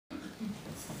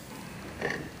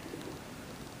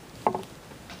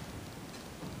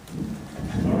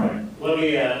let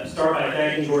me start by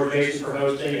thanking George Mason for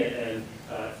hosting and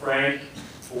Frank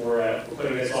for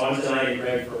putting this on tonight, and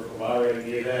Greg for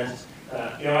moderating the event.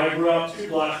 I grew up 2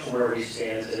 blocks from where we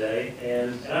stand today,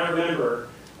 and I remember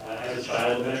as a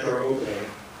child the Metro opening.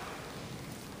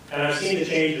 And I've seen the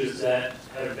changes that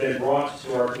have been brought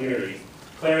to our community.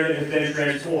 Clarendon has been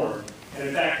transformed. And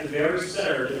in fact, the very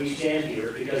center that we stand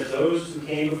here because those who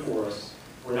came before us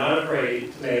were not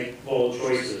afraid to make bold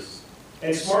choices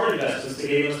and smart investments that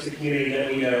gave us the community that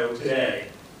we know today.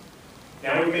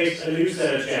 Now we face a new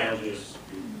set of challenges: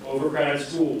 overcrowded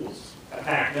schools, a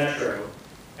packed metro,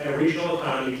 and a regional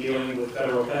economy dealing with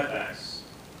federal cutbacks.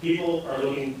 People are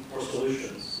looking for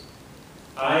solutions.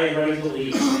 I am ready to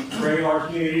lead, bring our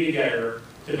community together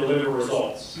to deliver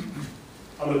results.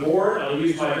 On the board, I will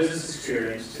use my business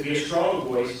experience to be a strong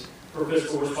voice for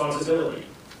fiscal responsibility,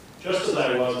 just as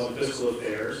I was on fiscal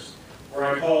affairs, where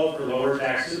I called for lower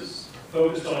taxes,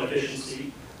 focused on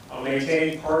efficiency, on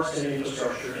maintaining parks and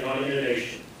infrastructure, and on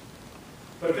innovation.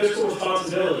 But fiscal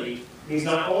responsibility means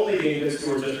not only being good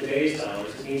stewards of today's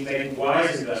dollars, it means making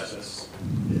wise investments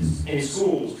in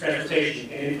schools,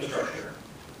 transportation, and infrastructure.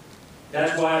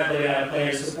 That's why I've laid out a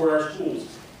plan to support our schools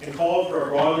and called for a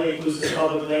broadly inclusive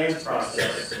public lands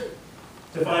process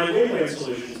to find win-win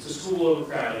solutions to school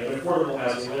overcrowding and affordable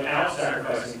housing without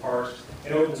sacrificing parks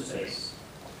and open space.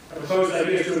 I propose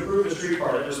ideas to improve the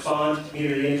streetcar that respond to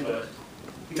community input,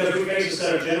 because we face a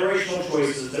set of generational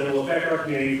choices that will affect our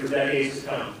community for decades to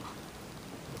come.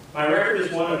 My record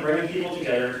is one of bringing people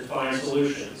together to find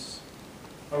solutions.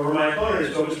 However, my opponent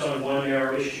is focused on one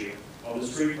narrow issue, on the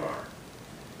streetcar.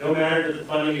 No matter that the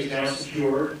funding is now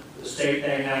secured, the state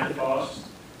paying half the cost,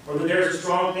 or that there is a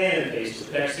strong plan in place to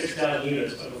protect 6,000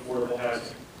 units of affordable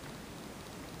housing.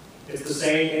 It's the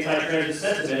same anti-transit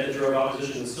sentiment that drove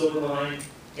opposition to the Silver Line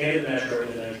and the Metro in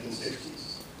the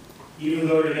 1960s. Even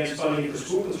voted against funding for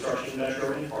school construction,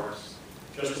 Metro, and parks,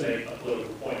 just to make a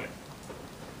political point.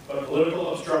 But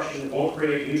political obstruction won't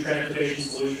create new transportation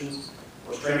solutions,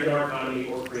 or strengthen our economy,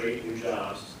 or create new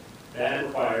jobs. That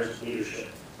requires leadership.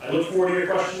 I look forward to your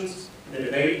questions and the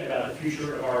debate about the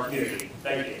future of our community.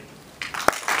 Thank you.